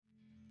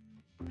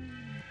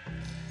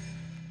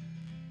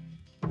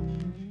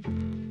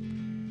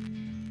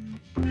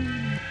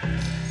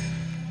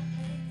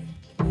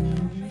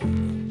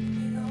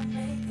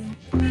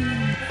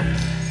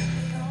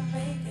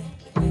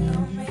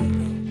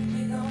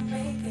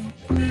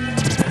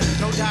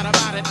doubt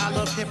about it, I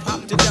love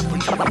hip-hop to death.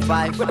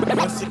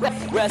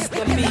 Phife, rest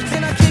in peace.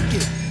 Can I kick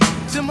it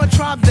to my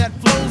tribe that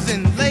flows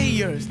in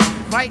layers?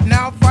 Right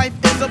now, Phife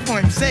is a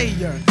poem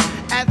sayer.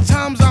 At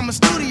times, I'm a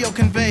studio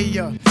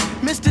conveyor.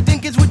 Mr.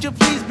 Dinkins, would you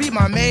please be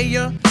my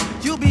mayor?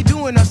 You'll be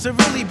doing us a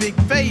really big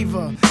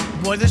favor.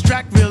 Boy, this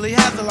track really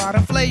has a lot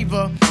of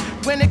flavor.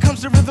 When it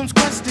comes to rhythms,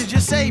 Quest is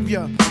your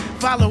savior.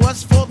 Follow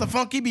us for the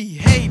funky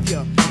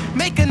behavior.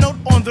 Make a note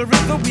on the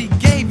rhythm we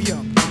gave you.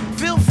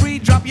 Feel free,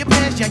 drop your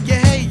pants, yak your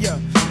hair.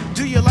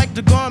 Do you like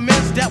the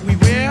garments that we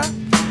wear?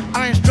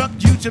 I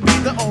instruct you to be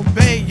the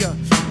obeyer.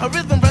 A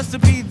rhythm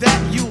recipe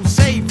that you'll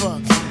savor.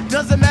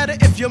 Doesn't matter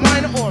if you're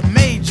minor or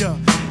major.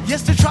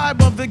 Yes, the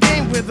tribe of the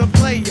game, we're the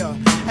player.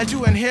 As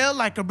you inhale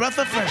like a breath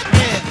of fresh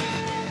air.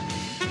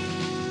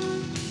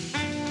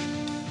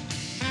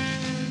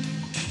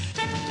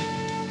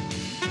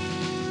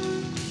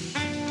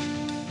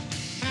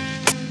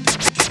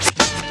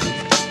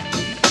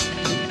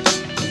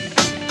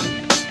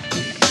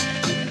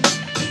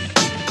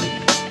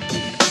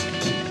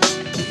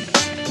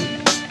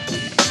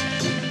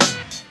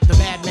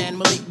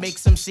 Malik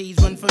makes some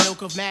seeds run for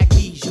milk of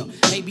magnesia.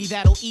 Maybe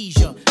that'll ease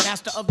ya.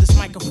 Master of this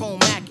microphone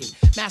macking.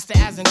 Master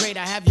as in great,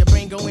 I have your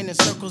brain going in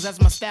circles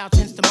as my style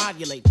tends to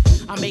modulate.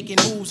 I'm making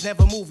moves,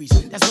 never movies.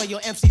 That's where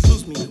your MCs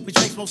lose me, which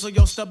makes most of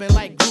your stubborn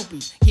like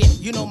groupies. Yeah,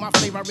 you know my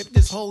flavor, I rip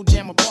this whole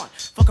jam apart.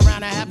 Fuck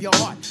around, I have your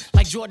heart,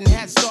 like Jordan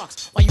had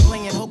Starks. While you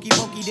playing hokey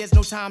pokey, there's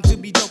no time to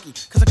be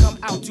jokey. Cause I come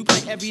out to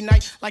play every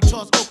night like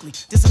Charles Oakley.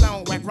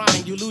 Disallowing whack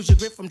rhyming, you lose your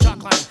grip from chalk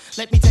climbing.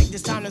 Let me take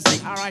this time to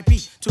say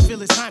R.I.P. to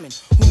Phyllis Hyman,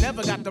 who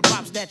never got the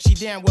props that she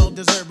damn well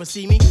deserved. But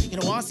see me, you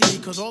don't want to see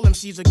me, cause all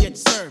MCs will get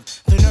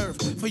served. The nerve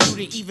for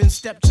you to even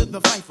step to the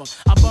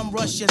Phifer. I bum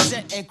rush your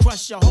set and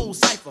crush your whole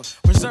cipher.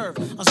 Reserve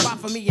a spot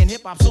for me in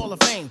hip-hop's Hall of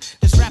Fame.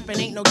 This rapping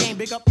ain't no game,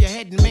 big up your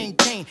head and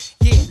maintain.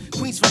 Yeah,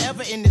 Queens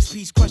forever in this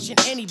piece, crushing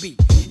any beat.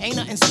 Ain't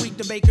nothing sweet,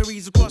 the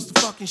bakeries across the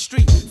fucking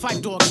street.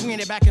 Phife Dawg, swinging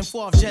it back and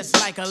forth just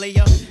like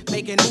Aaliyah.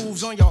 Making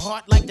moves on your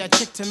heart like that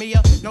chick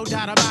Tamia. No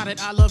doubt about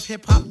it, I love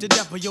hip-hop to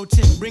death. But yo,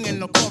 tip, bringing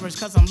the chorus,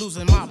 cause I'm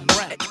losing my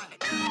breath.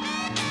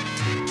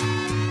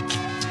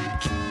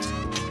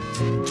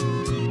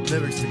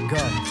 Lyrics to go.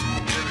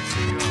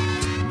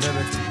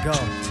 Lyrics to go.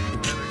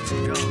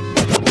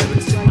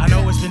 I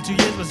know it's been 2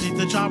 years, but see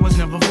the tribe was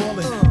never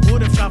falling.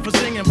 Would've tried for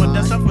singing, but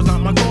that stuff was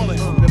not my calling.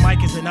 The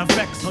mic is in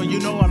effect, so you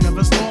know I'm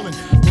never stalling.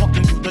 Walked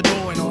in through the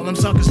door and all them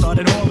suckers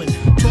started hauling.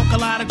 Talk a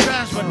lot of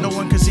trash, but no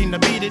one could seem to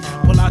beat it.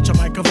 Pull out your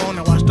microphone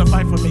and watch the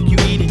Phifer make you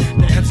eat it.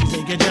 The MCs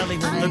they get jelly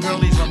when the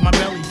girlies rub my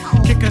belly.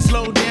 Kick a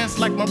slow dance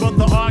like my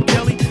brother R.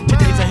 Kelly.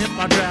 Today's a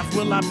hip-hop draft,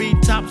 will I be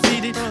top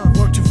seeded?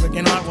 Work too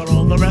freaking hard while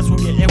all the rest will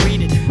get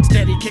weeded.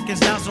 Steady kicking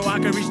style so I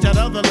can reach that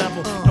other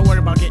level. Don't worry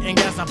about getting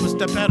gas, I push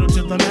the pedal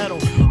to the metal.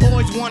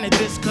 Always wanted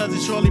this cause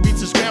it surely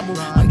beats a scramble.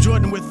 I'm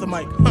Jordan with the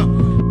mic,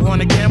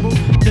 wanna gamble?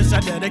 This I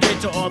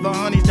dedicate to all the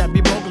honeys that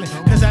be bogling.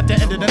 Cause at the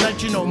end of the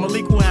night you know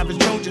Malik will have his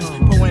Trojans.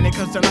 But when it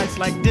comes to nights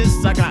like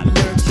this, I got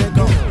lyrics to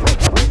go.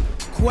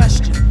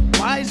 Question,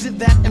 why is it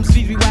that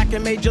MCs be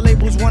whacking major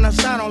labels wanna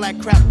sound all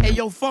like crap?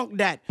 Ayo, funk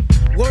that.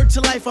 Word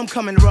to life, I'm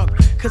coming rough.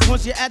 Cause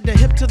once you add the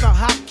hip to the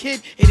hop,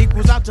 kid, it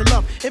equals out to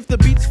love. If the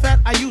beat's fat,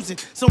 I use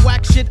it. Some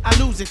whack shit, I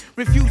lose it.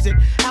 Refuse it.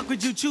 How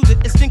could you choose it?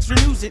 It stinks,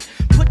 renews it.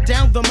 Put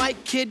down the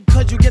mic, kid,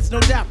 cause you gets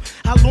no doubt.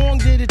 How long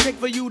did it take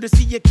for you to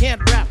see you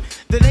can't rap?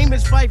 The name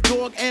is Phife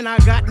Dawg, and I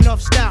got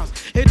enough styles.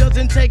 It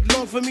doesn't take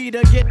long for me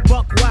to get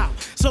buck wow.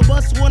 So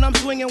bust when I'm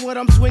swinging, what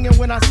I'm swinging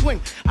when I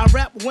swing. I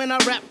rap when I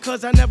rap,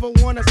 cause I never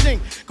wanna sing.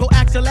 Go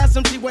ask the last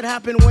MC what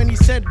happened when he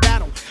said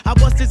battle. I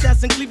bust his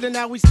ass in Cleveland,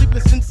 now we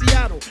sleepless in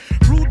Seattle.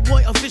 Rude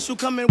boy official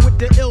coming with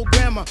the ill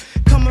grammar.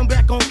 Coming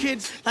back on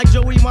kids like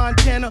Joey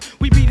Montana.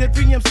 We beat the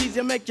 3 MCs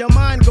and make your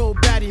mind go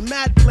batty.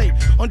 Mad play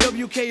on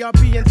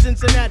WKRP in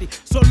Cincinnati.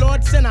 So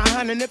Lord send a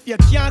hand, and if you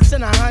can't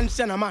send a hand,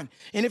 send a man.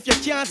 And if you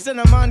can't send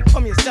a man,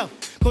 come yourself.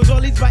 Cause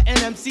all these right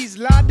NMCs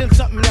lie them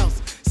something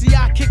else. See,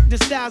 I kick the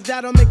styles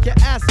that'll make your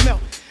ass melt.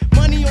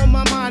 Money on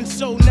my mind,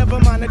 so never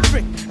mind a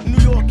trick.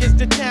 New York is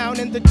the town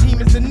and the team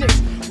is the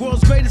Knicks.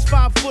 World's greatest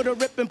 5-footer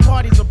ripping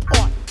parties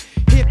apart.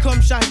 Here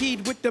comes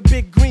Shaheed with the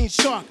big green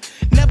shark.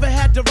 Never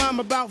had to rhyme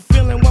about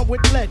feeling one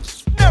with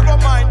ledge. Never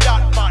mind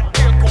that, man,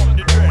 here come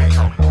the dread.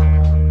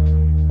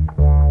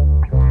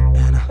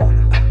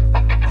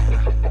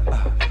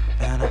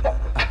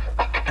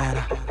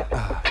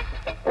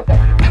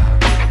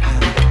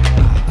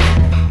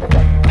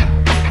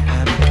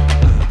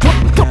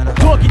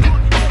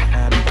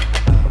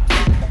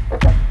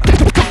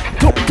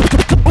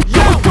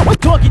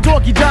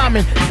 Doggy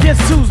Diamond, guess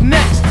who's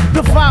next?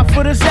 The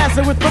 5-foot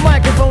assassin with the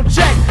microphone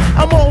check.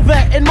 I'm all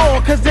that and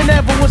more, cause there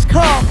never was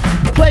calm.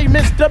 Play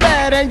Mr.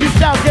 Bad and you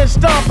shall get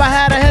stomped. I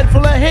had a head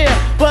full of hair,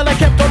 but I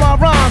kept on my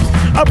rhymes.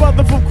 A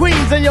brother from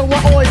Queens and yo,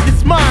 I always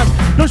get mines.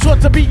 No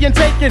shorts are being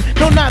taken,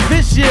 no not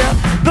this year.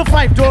 The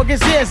Phife Dawg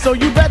is here, so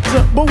you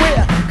better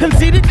beware.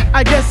 Conceited?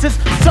 I guess it's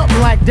something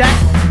like that.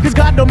 Cause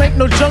God don't make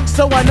no junk,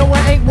 so I know I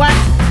ain't whack.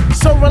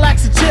 So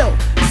relax and chill,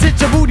 sit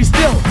your booty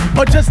still,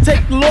 or just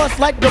take the loss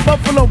like the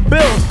Buffalo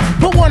Bills.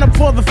 Put one up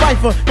for the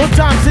Phifer, no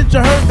time since you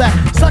heard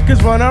that.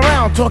 Suckers run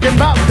around talking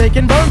about they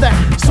can burn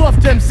that.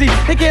 Soft MC,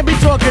 they can't be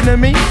talking to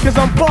me, cause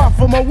I'm far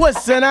from a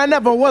wuss and I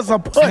never was a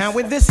puss. Now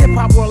in this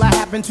hip-hop world I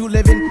happen to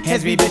live in,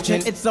 heads be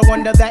bitchin'. It's a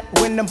wonder that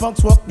when them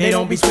punks walk, they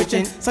don't be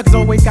switching. Suckers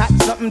always got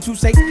something to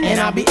say, and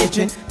I be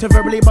itching to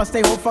verbally bust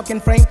their whole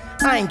fucking frame.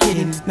 I ain't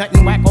kidding,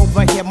 nothing whack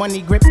over here,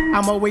 money grip,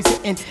 I'm always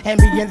hitting. And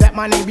being that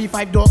my name be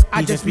Phife Dawg,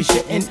 I just be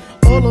shitting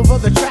all over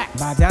the track.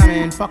 By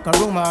diamond, fuck a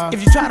rumor.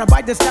 If you try to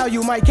bite the style,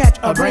 you might catch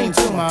a brain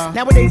tumor.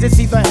 Nowadays it's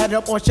either head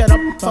up or shut up,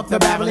 fuck the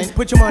babbling.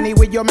 Put your money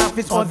where your mouth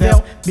is or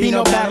there'll be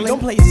no battling. Don't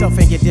play yourself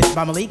and get dissed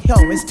by Malik, yo,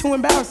 it's too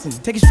embarrassing.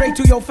 Take it straight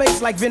to your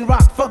face like Vin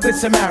Rock, fuck good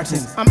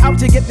Samaritans. I'm out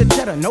to get the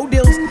cheddar, no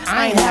deals,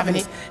 I ain't having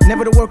it.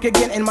 Never to work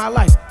again in my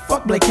life,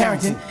 fuck Blake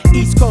Carrington.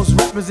 East Coast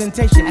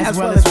representation as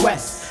well as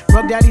West.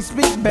 Rug Daddy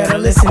speak, better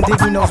listen, did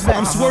you know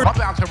facts? I'm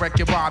about to wreck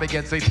your body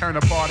as they turn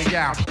the party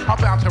out. I'm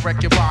about to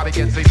wreck your body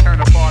as they turn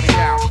the party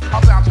out.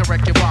 I'm about to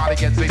wreck your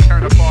body as they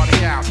turn the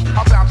party out.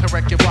 I'm about to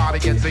wreck your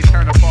body as they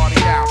turn the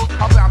party out.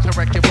 I'm about to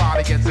wreck your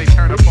body as they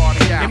turn the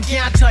party out. Them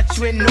can't touch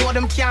me, no,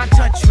 them can't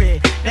touch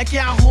me. They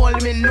can't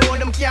hold me, no,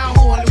 them can't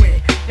hold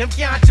me. Them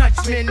can't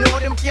touch me, no,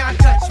 them can't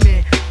touch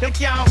me. Them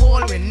can't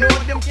hold me, no,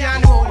 them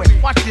can't hold me.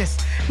 Watch this.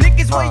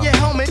 Niggas wear your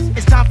helmets,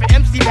 it's time for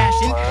MC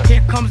bashing.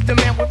 Here comes the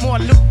man with more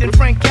loot than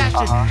Frank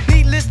Cashin.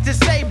 Needless to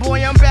say,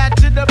 boy, I'm bad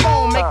to the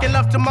bone. Making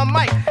love to my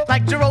mic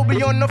like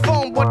Jerobe on the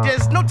phone. But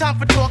there's no time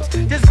for talks,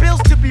 there's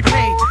bills to be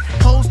paid.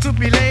 Hoes to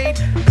be laid,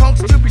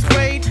 punks to be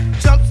sprayed.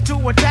 Jumps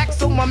to attack,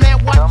 so my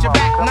man watch your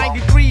back.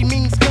 93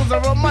 mean skills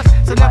are a must,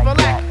 so never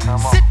lack.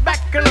 Sit back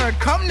and learn,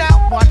 come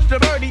now, watch the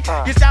birdie.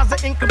 Your styles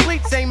are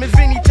incomplete, same as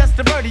Vinny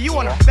Testaverde. You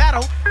wanna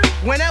battle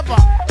whenever,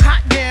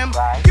 hot damn.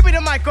 Give me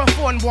the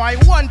microphone, boy,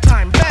 one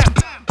time, bam.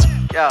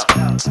 Yo,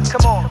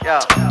 come on, yo,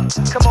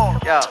 come on,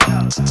 yo,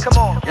 come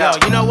on, Yo,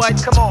 you know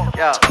what? come on,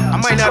 yo. I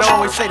might not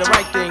always say the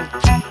right thing,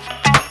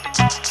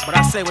 but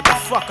I say what the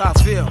fuck I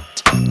feel.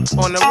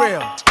 On the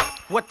real,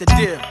 what the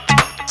deal?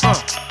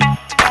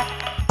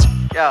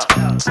 Yo,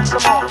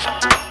 come on.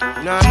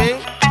 You know what I mean?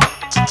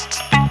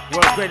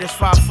 World's greatest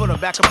 5-footer,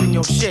 back up in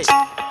your shit.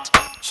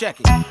 Check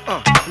it.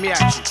 Let me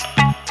ask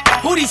you.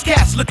 Who these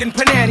cats looking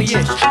banana-ish?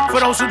 For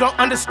those who don't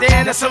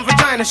understand, that's some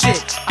vagina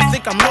shit. I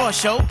think I'm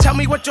lost, yo. Tell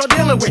me what you're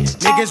dealing with.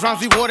 Niggas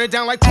rhymes be watered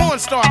down like porn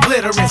star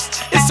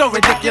glitterous. It's so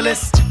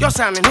ridiculous. You're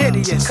sounding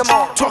hideous. Come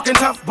on. Talking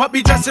tough, but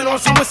be dressing on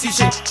some wussy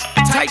shit.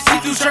 Tight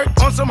see-through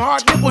shirt on some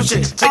hard nipple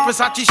shit. Fake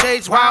Versace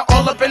shades while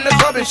all up in the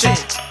club and shit.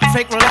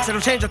 Fake Rolex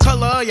that'll change the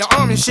color of your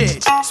arm and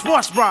shit.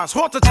 Sports bras,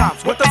 halter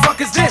tops, what the fuck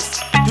is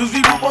this? Dudes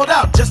be pulled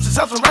out just to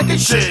sell some record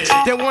shit.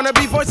 They wanna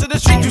be voice of the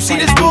street, you see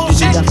this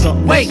bullshit?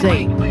 Wait,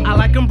 I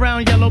like them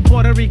brown, yellow,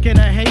 Puerto Rican,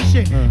 or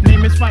Haitian.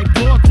 Name is Phife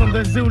Dawg from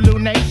the Zulu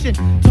Nation.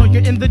 Told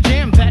you in the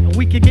jam that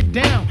we could get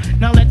down.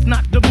 Now let's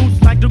knock the boots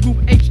like the group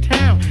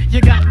H-Town. You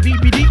got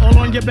BBD all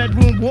on your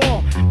bedroom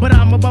wall, but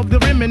I'm above the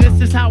rim and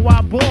this is how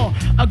I ball.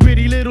 A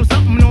gritty little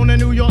something on a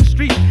New York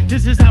street.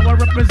 This is how I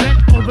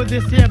represent over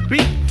this here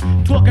beat.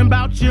 Talking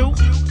about you.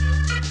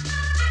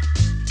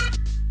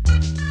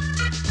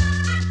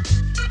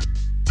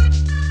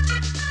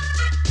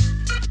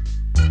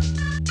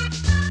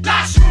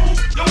 Last move,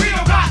 yo, we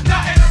don't got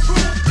nothing to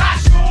prove.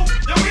 Last move,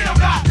 yo, we don't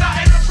got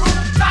nothing to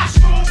prove.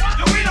 Last move,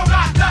 yo, we don't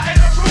got nothing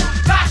to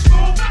prove. Last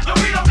move, yo,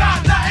 we don't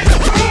got nothing to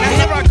prove. Now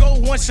here I go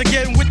once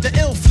again with the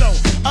ill flow.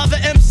 Other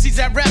MCs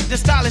that rap, the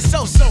style is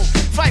so-so.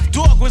 Phife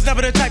Dawg was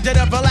never the type that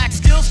ever lacked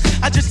skills.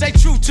 I just stay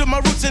true to my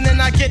roots and then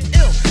I get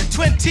ill.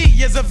 20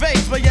 years of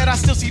age, but yet I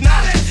still see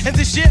knowledge. And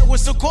this year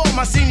was so called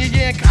my senior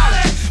year in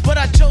college. But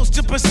I chose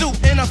to pursue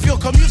and I feel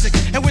cool music.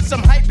 And with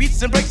some hype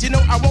beats and breaks, you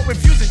know I won't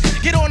refuse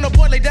it. Get on the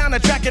board, lay down the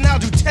track and I'll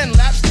do 10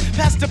 laps.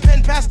 Pass the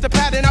pen, pass the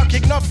pad and I'll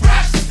kick enough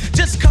raps.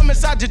 Just come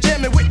inside the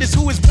jam and witness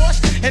who is boss.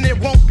 And it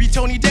won't be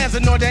Tony Danza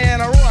nor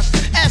Diana Ross.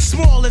 As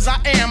small as I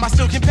am, I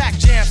still can pack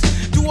jams.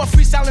 Do a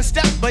freestyling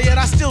step, but yet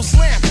I still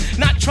slam.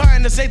 Not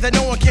trying to say that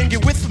no one can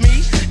get with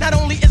me. Not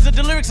only is it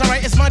the lyrics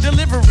alright, it's my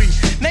delivery.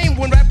 Name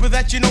one rapper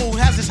that you know who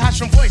has this high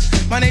strong voice.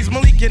 My name's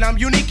Malik and I'm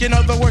unique, in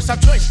other words,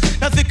 I've choice.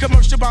 Nothing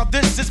commercial about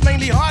this, it's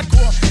mainly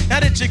hardcore. Now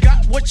that you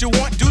got what you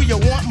want, do you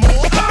want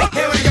more?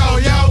 Here we go,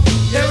 yo.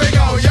 Here we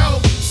go, yo.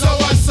 So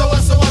what's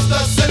the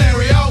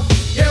scenario?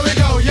 Here we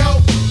go,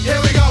 yo. Here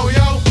we go,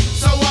 yo.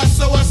 So what's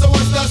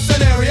the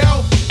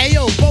scenario?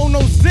 Ayo, Bo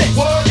knows this,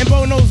 What? and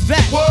Bo knows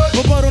that. What?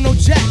 But Bo don't know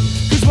jack,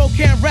 cause Bo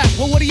can't rap.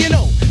 Well, what do you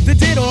know? The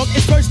D-Dog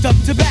is first up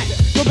to back.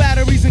 No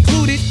batteries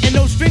included and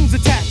no strings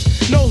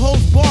attached. No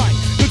holds barred,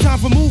 no time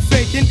for move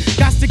faking.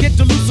 Got to get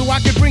to loose so I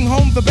can bring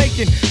home the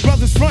bacon.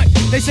 Brothers front,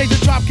 they say the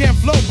drop can't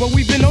flow, but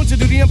we've been known to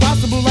do the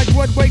impossible like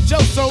Broadway Joe.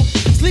 So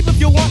sleep if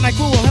you want, like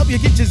we'll help you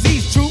get your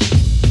Z's true.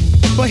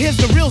 But here's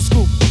the real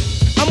scoop.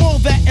 I'm all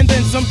that and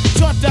then some.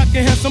 Short, dark,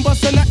 and handsome,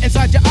 bust a nut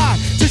inside your eye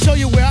to show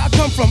you where I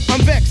come from.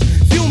 I'm vexed,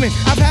 fuming.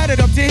 I've had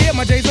it up to here.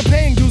 My days of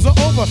paying dues are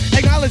over.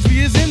 Acknowledge me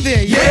is in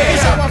there. Yeah,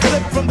 here's how I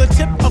flip from the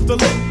tip of the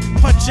lip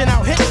punching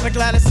out hits like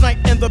Gladys Knight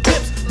and the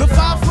Pips. The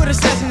 5-foot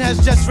assassin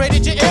has just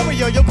raided your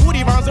area. Your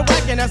booty rhymes are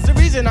whack, and that's the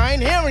reason I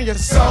ain't hearing you.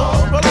 So,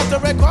 roll out the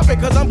red carpet,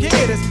 cause I'm king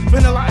of this.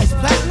 Vanilla Ice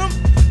Platinum?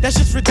 That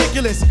shit's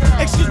ridiculous.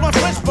 Excuse my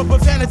French, but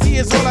profanity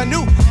is all I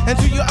knew. And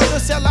to your other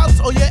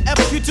sellouts, or your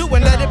FQ2,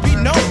 and let it be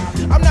known,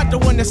 I'm not the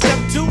one to step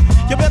to.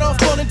 You better off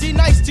calling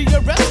D-Nice to your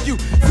rescue.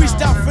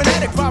 Freestyle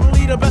fanatic,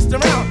 probably the best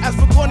around. As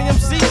for corny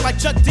MC, like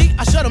Chuck D,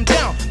 I shut him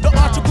down. The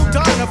article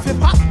done of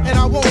hip-hop, and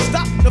I won't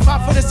stop. The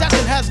 5-foot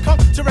assassin has come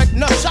to wreck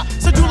enough shop.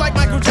 So do like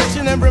Michael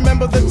Jackson and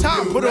remember the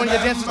time. Put on your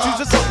dancing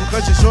shoes or something,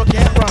 cause you sure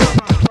can't rhyme.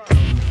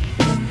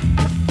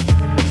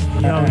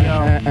 Yo, 1,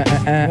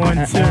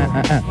 2,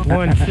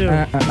 1, 2,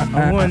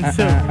 1,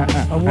 2,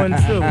 1,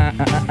 2,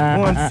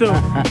 1, 2.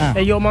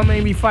 Hey, yo, my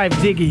name be Phife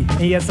Diggy,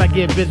 and yes, I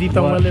get busy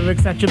throwing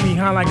lyrics at your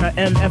behind like a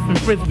MF and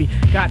Frisbee.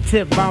 Got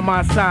tipped by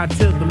my side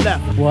to the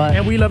left. What?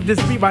 And we love this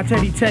beat by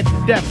Teddy Ted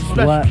to death.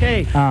 Special what?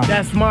 K,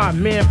 that's my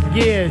man for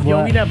years.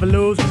 Yo, we never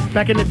lose.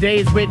 Back in the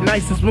days, with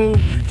nice and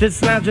smooth.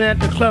 Just lounging at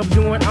the club,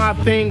 doing our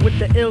thing with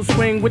the ill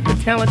swing, with the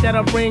talent that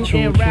I bring,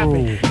 and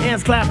rapping,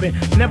 hands clapping,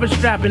 never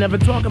strapping, never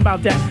talking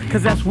about that,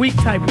 cause that's weak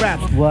type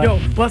raps. What? Yo,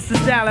 bust the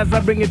style as I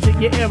bring it to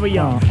your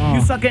area.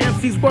 You sucker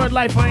MC's word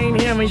life, I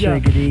ain't hearing ya.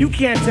 You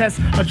can't test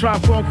a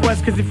Tribe Called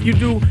Quest, cause if you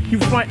do, you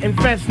front and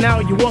fest. Now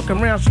you walk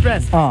around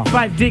stressed.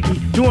 Phife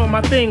Diggy, doing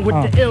my thing with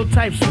the ill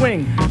type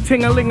swing.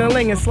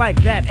 Ting-a-ling-a-ling, it's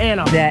like that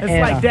Anna.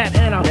 Like that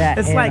Anna.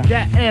 It's like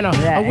that Anna.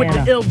 With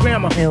the ill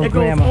grammar. It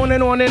goes on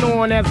and on and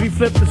on as we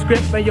flip the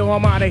script. And yo,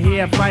 I'm out of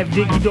here. Phife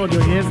Diggy, Dawg,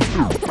 your ears.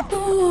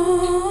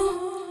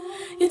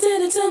 You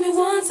did it to me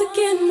once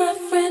again, my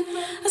friend.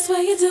 I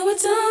swear you do it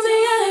to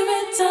me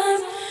every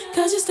time.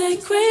 Cause you stay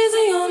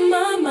crazy on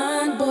my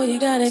mind. Boy, you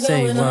got it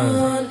going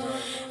on.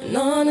 And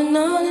on and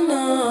on and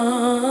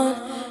on.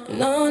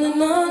 And on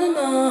and on and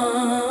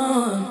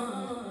on.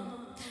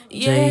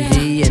 Yeah.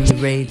 JD and the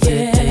Ray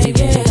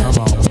to come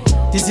on.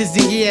 This is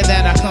the year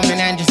that I come in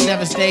and just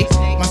never stay.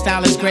 My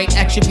style is great,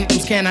 action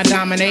peoples cannot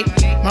dominate.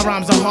 My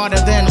rhymes are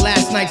harder than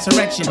last night's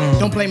erection.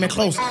 Don't play me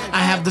close, I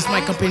have this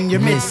mic up in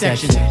your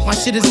midsection. My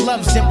shit is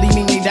love, simply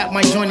meaning that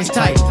my joint is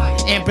tight.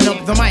 Amping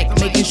up the mic,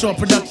 making sure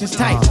production's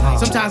tight.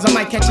 Sometimes I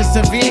might catch a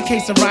severe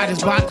case of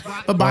writer's block,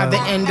 but by the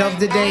end of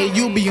the day,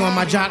 you'll be on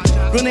my jock.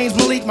 Real name's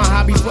Malik, my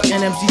hobby's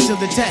putting MCs to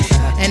the test.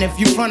 And if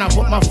you front, I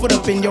put my foot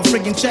up in your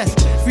friggin' chest.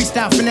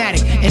 Freestyle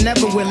fanatic, and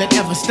never will it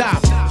ever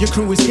stop. Your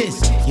crew is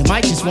his, you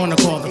might just wanna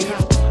call the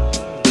cops.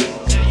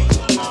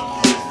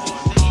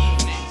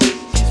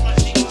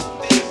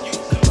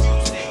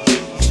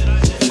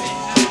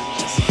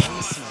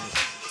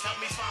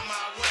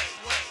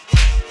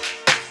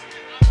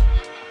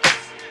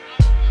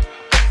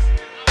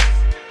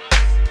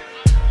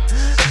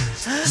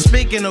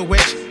 Speaking of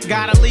which,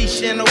 got a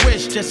leash and a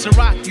wish just to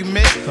rock you,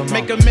 miss.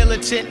 Make a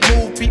militant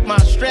move, beat my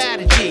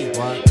strategy.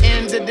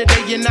 End of the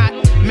day, you're not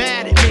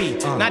mad at me.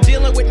 Not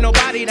dealing with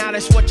nobody, now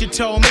that's what you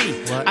told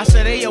me. I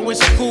said, hey, yo,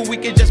 it's cool, we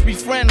could just be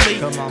friendly.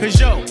 Cause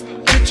yo,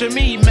 picture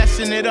me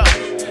messing it up.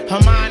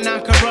 Her mind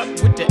not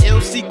corrupt with the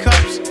LC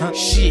cups.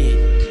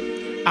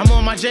 Shit, I'm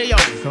on my J.O.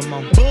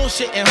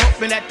 Bullshit and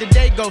hoping that the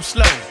day goes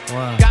slow.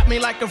 Got me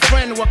like a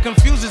friend, what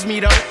confuses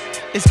me though?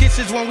 It's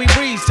kisses when we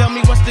breathe, tell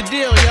me what's the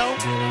deal, yo?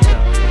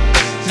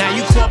 Now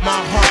you caught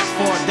my heart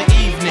for the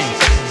evening.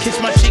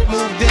 Kiss my cheek,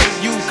 moved in,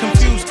 you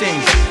confuse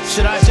things.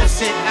 Should I just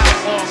sit out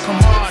or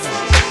come harder?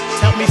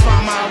 Help me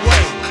find my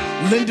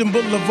way. Linden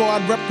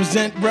Boulevard,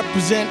 represent,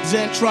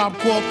 Zen. Tribe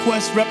Called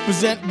Quest,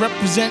 represent,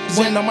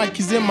 Zen. The mic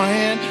is in my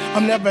hand,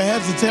 I'm never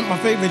hesitant. My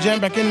favorite jam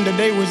back in the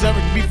day was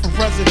Eric B for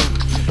president.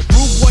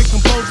 Rude boy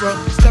composer,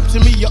 step to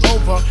me, you're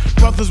over.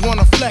 Brothers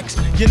wanna flex,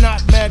 you're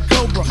not Mad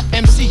Cobra.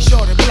 MC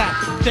short and black,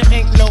 there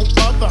ain't no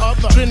other.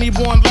 Trinity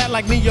born black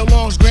like Neo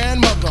Long's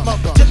grandmother.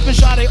 Tippin'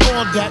 shot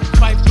all that,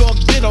 Phife Dawg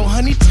ditto.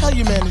 Honey, tell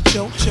your man to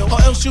chill,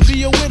 or else you'll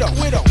be a widow.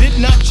 Did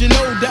not you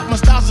know that my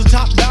style's a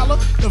top dollar?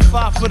 The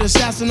 5-foot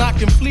assassin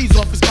knocking fleas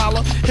off his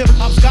collar. Hip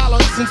hop scholar,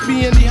 since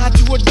being the hot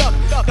to a duck.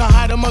 The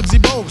height of Muggsy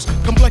Bogues,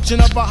 complexion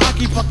of a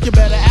hockey puck. You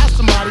better ask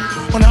somebody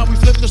on how we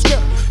flip the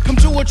script. Come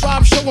to a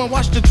tribe show and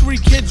watch the 3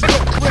 kids rip.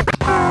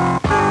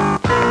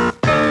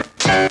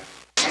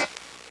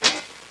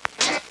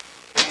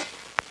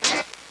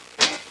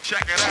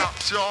 Check it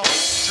out, y'all.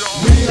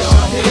 We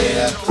are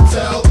here to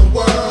tell the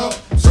world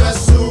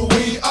just who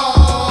we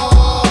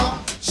are.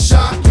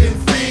 Shocking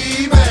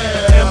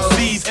females.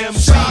 MCs.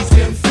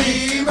 Shocking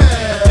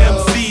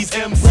females. MCs.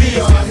 We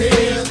are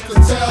here to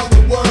tell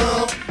the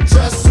world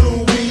just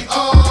who we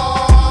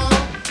are.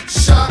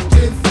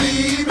 Shocking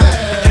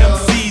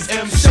females.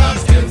 MCs.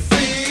 Shocking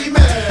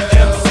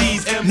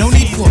females. No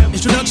need for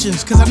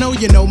introductions, cause I know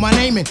you know my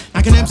name.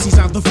 I can MCs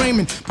out the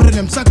framing, putting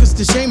them suckers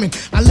to shaming.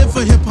 I live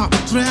for hip hop,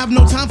 so I have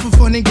no time for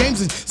fun and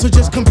games. So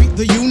just compete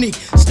the unique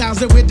styles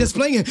that we're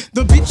displaying.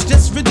 The beat's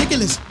just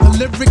ridiculous, the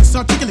lyrics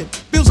articulate.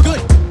 Feels good,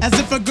 as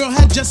if a girl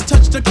had just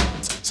touched her.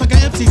 Sucker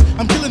MCs,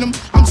 I'm killing them.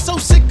 I'm so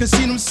sick of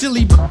seeing them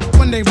silly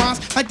when they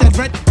rhymes like that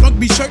red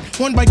rugby shirt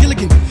worn by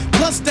Gilligan.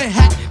 Plus their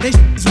hat, they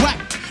is whack.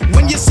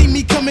 When you see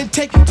me come and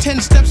take 10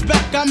 steps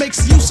back, I make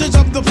usage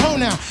of the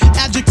pronoun.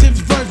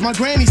 Adjectives, verbs, as my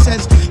granny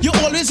says. You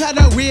always had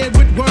a weird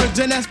with words,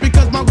 and that's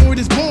because my word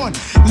is born.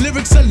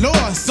 Lyrics are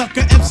law,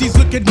 sucker MCs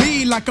look at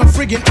me like a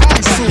friggin'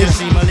 eyesore. You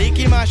see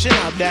Maliki mashing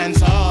up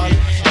dance hall.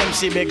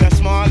 MC big or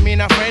small, me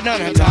not afraid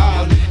none at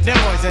all. Them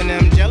boys and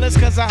them jealous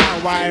cause of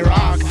how I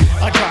rock.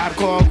 A Tribe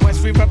Called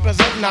Quest, we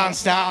represent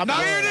non-stop.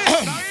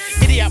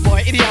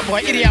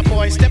 Idiot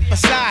boy, step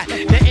aside.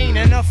 There ain't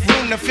enough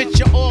room to fit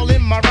you all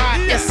in my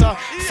ride. It's a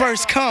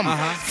first come,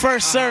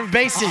 first serve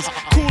basis.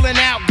 Cooling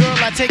out, girl,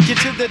 I take you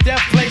to the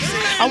death place.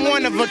 I'm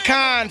one of a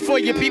kind for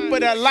your people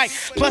that like.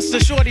 Plus the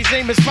shorty's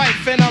name is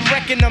Phife and I'm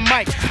wrecking the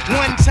mic.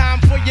 One time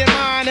for your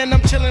mind and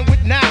I'm chilling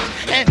with knives.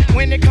 And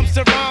when it comes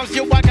to rhymes,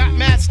 yo, I got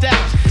mad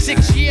styles.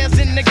 6 years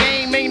in the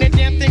game, ain't a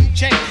damn thing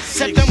changed.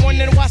 Except I'm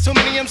wondering why so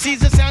many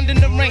MCs are sounding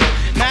the rain.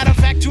 Matter of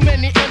fact, too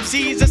many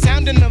MCs are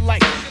sounding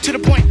alike. To the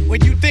point where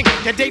you think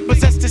that they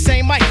possess the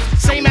same mic.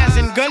 Same as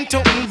in gun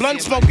toting,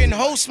 blunt smoking,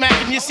 hoe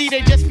smacking. You see,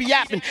 they just be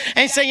yapping.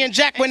 Ain't saying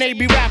jack when they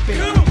be rapping.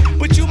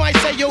 But you might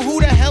say, yo, who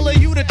the hell are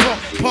you to talk?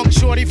 Punk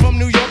shorty from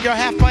New York, your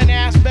half-pint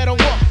ass better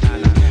walk.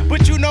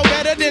 But you know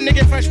better than to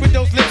get fresh with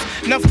those lips.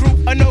 Enough crew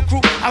or no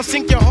crew, I'll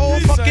sink your whole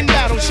fucking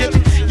battleship.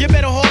 You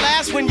better haul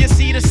ass when you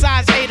see the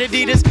size 8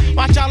 Adidas.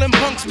 Watch all them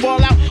punks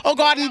ball out, oh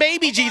God and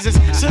baby Jesus.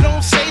 So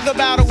don't say the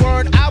battle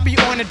word, I'll be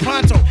on it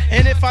pronto.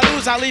 And if I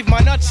lose, I'll leave my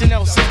nuts in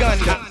El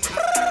Segundo.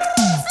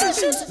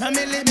 Na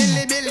milli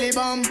billy billy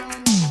bum.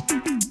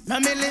 Na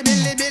milli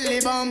billy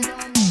billy bum.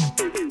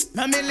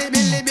 Na milli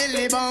billy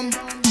billy bum.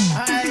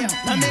 Aye,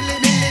 na milli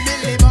billy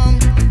billy bum.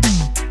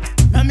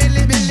 Na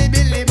milli billy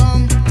billy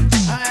bum.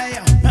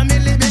 Aye, na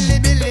milli billy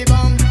billy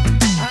bum.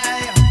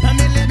 Aye, na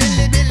milli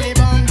billy billy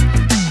bum.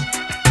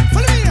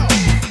 Follow me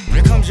now.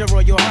 Here comes your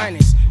Royal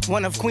Highness,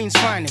 one of Queen's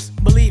finest.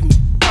 Believe me,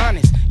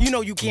 honest. You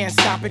know you can't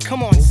stop it.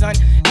 Come on, son.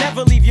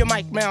 Never leave your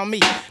mic round me.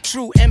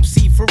 True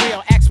MC for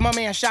real. Ask my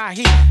man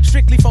Shaheed.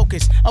 Strictly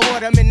focused on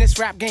what I'm in this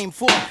rap game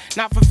for.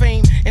 Not for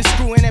fame and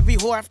screwing every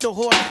whore after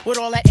whore. With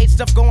all that 8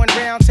 stuff going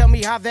round, tell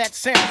me how that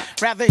sound.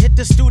 Rather hit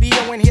the studio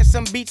and hear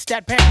some beats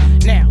that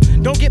pound. Now,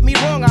 don't get me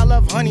wrong, I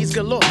love honeys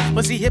galore.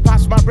 But see, hip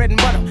hop's my bread and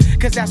butter.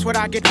 Cause that's what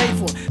I get paid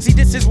for. See,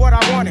 this is what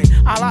I wanted.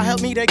 Allah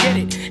help me to get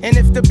it. And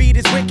if the beat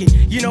is wicked,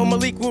 you know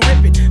Malik will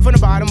rip it. From the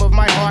bottom of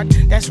my heart,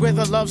 that's where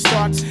the love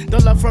starts. The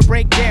love for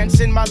breakdance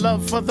and my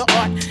love for the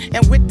art.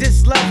 And with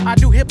this love, I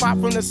do hip hop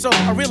from the soul.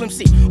 A real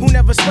MC who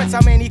never sweats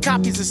how many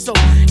copies are sold.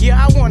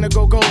 Yeah, I wanna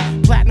go gold,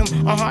 platinum,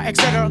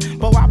 etc.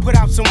 But I put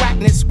out some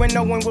whackness when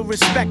no one will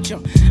respect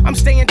you. I'm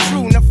staying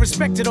true, enough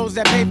respect to those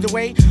that paved the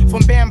way.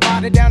 From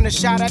Bambada down the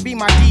shot, I be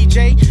my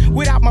DJ.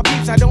 Without my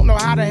peeps, I don't know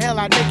how the hell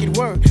I'd make it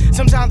work.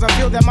 Sometimes I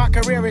feel that my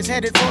career is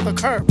headed for the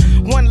curb.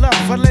 One love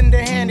for lending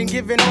a hand and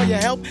giving all your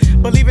help.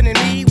 Believing in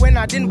me when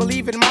I didn't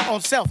believe in my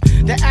own self.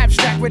 The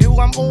abstract with who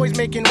I'm always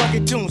making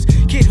rugged tunes.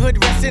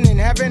 Kidhood resting in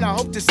heaven, I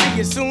hope to see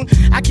you soon.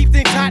 I keep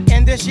things hot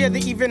and this year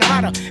they're even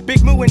hotter.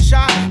 Big Moo and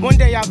Shy, one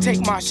day I'll take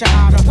my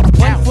shahada.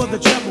 1 for the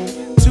treble,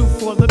 2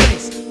 for the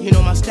bass. You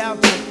know my style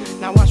tip,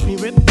 now watch me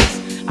rip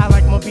this. I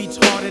like my beats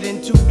harder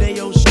than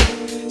 2-day-old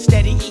shit.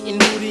 Steady eating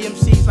moody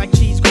MCs like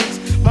cheese grits.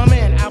 My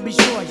man, I'll be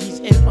sure he's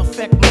in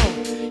effect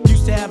mode.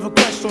 Used to have a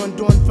crush on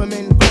doing for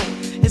men vote.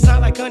 It's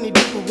not like honey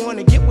people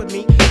wanna get with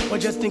me, or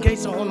just in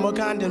case I own more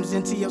condoms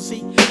than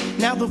TLC.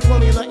 Now the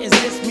formula is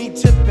this, me,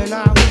 Tip, and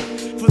Ali.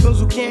 For those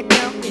who can't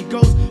count, it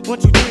goes 1,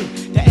 2,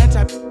 3. The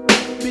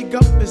anti-big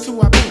up is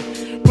who I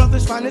be.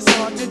 Brothers find it's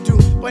hard to do,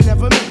 but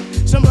never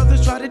me. Some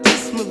brothers try to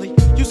diss Malik.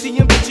 You see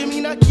him, bitch, me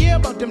not care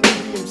about them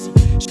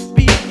WMC. Should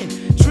be hitting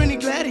Trini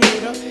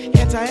Gladiator,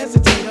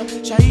 anti-hesitator,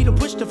 Shaheeda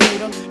push the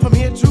fader, from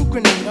here to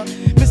Grenada.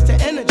 Mr.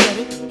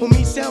 Energetic, who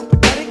me sound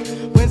pathetic.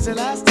 When's the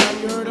last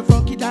time you heard a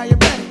funky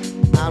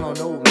diabetic? I don't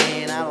know,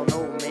 man, I don't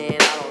know, man,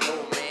 I don't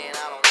know, man,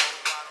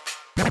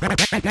 I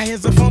don't know. Now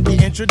here's a funky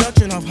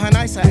introduction of how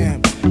nice I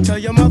am. Tell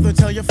your mother,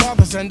 tell your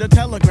father, send a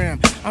telegram.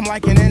 I'm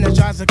like an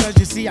energizer cause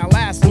you see I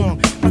last long.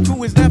 My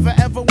crew is never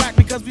ever whack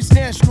because we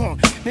stand strong.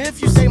 Now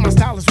if you say my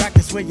style is whack,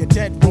 that's where you're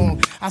dead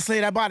wrong. I slay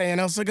that body in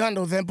El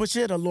Segundo, then push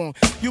it along.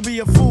 You'll be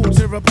a fool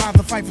to reply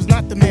the Phife is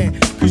not the man.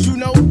 Cause you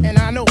know, and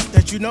I know,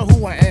 that you know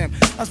who I am.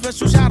 A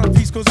special shout out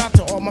piece goes out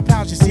to all my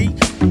pals, you see.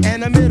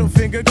 And a middle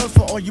finger goes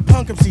for all you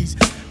punk MCs.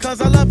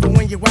 Cause I love it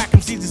when you whack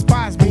MCs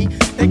despise me.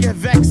 They get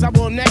vexed, I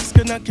will next,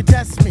 cause none can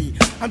test me.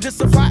 I'm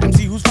just a fly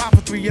MC who's 5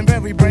 for 3 and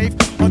very brave.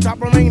 On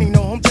top remaining,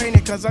 no home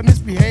training cause I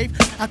misbehave.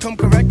 I come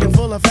correct and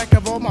full effect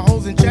of all my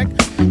hoes in check.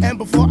 And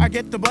before I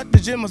get the butt, the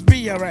gym must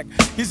be a wreck.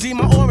 You see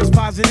my aura's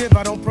positive,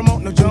 I don't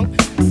promote no junk.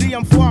 See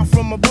I'm far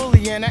from a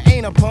bully and I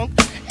ain't a punk.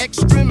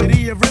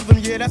 Extremity of rhythm,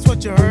 yeah that's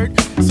what you heard.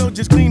 So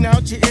just clean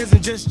out your ears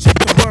and just check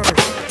the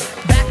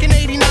word. Back in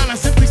 '89 I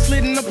simply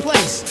slid into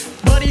place.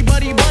 Buddy,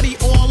 buddy, buddy,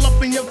 all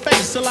up in your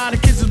face. A lot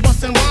of kids was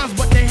busting rhymes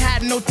but they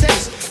had no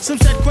taste. Some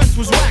said Quest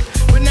was whack,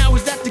 but now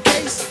is that the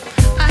case?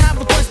 I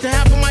have a quest to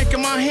have a mic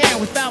in my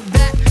hand. Without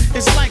that,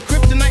 it's like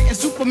Kryptonite and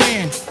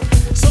Superman.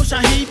 So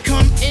Shaheed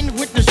come in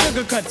with the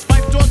sugar cuts.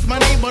 Phife Dawg's my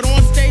name, but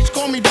on stage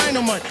call me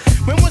Dynamite.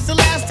 When was the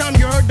last time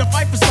you heard the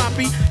Phife was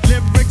sloppy?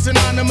 Lyrics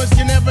anonymous,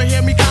 you never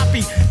hear me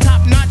copy.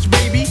 Top notch,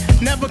 baby,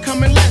 never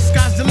coming less.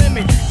 Sky's the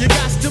limit. You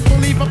got to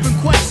believe up in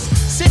Quest.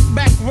 Sit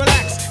back,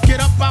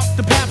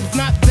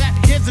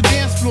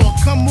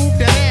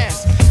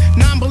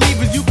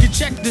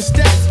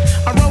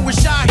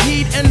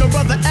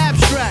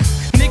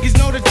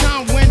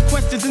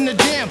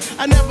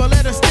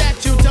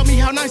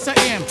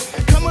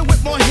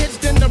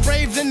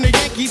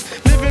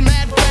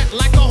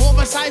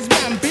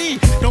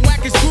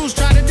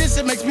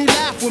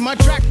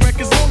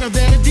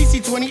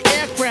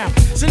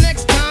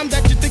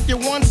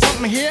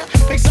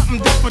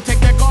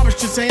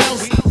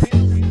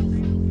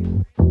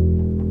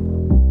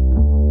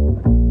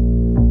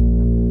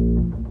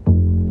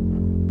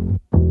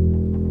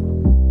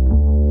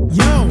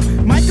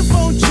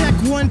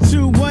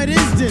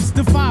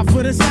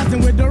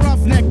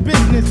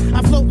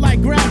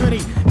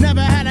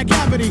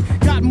 longevity.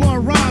 Got more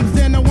rhymes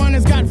than the one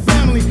that's got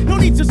family. No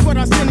need to sweat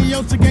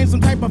Arsenio to gain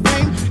some type of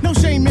fame. No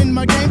shame in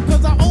my game,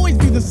 cause I always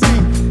be the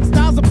same.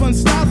 Styles upon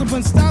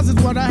styles is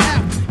what I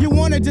have. You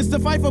wanted just to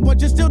fight for,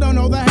 but you still don't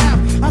know the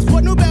half. I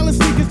sport New Balance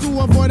sneakers to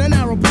avoid a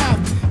narrow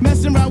path.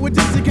 Messing around with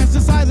this against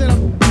the size of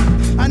the...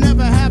 I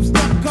never half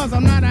step, cause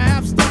I'm not a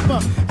half stepper.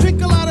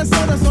 Drink a lot of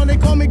soda, so they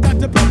call me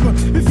Dr. Pepper.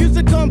 Refuse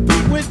to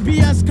compete with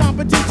BS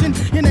competition.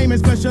 Your name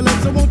is Special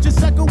Ed, so won't you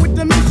suckle with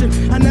the mission?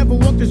 I never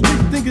walk the street,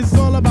 think it's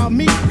all about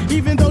me.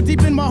 Even though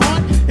deep in my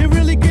heart, it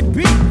really could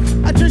be.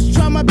 I just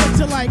try my best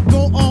to like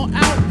go all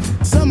out.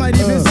 Some might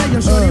even say,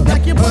 yo, shorty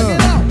black, you bug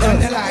it out. Dun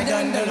the lie,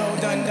 dun the low,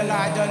 dun the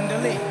lie, dun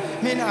the lee.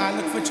 Me nah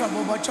look for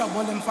trouble, but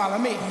trouble them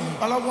follow me.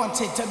 All I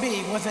wanted to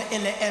be was an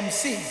illa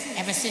MC.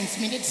 Ever since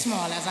me did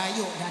small as I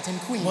yoked that in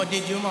Queen. What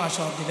did you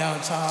mash up the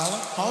dance hall?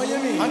 How you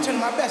mean?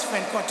 Until my best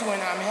friend caught you in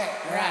I'm head.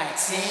 Right,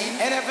 see?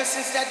 And ever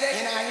since that day,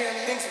 you know, I hear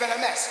me, things been a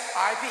mess.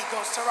 R.I.P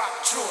goes to rock,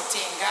 true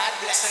thing, God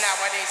bless. So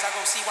nowadays I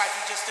go see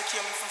wifey just to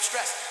cure me from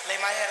stress.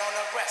 Lay my head on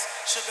her breast,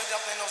 sugar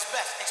dumpling those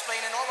best.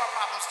 Explaining all my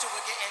problems to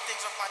her, getting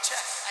things off my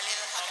chest. A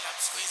little hugging up,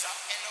 squeeze up,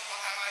 and no more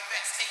on my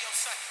vest. Hey yo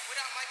son,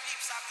 without my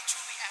peeps I'll be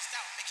truly asked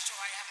out. Make sure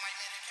I have my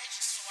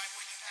medication so I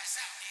wouldn't pass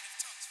out.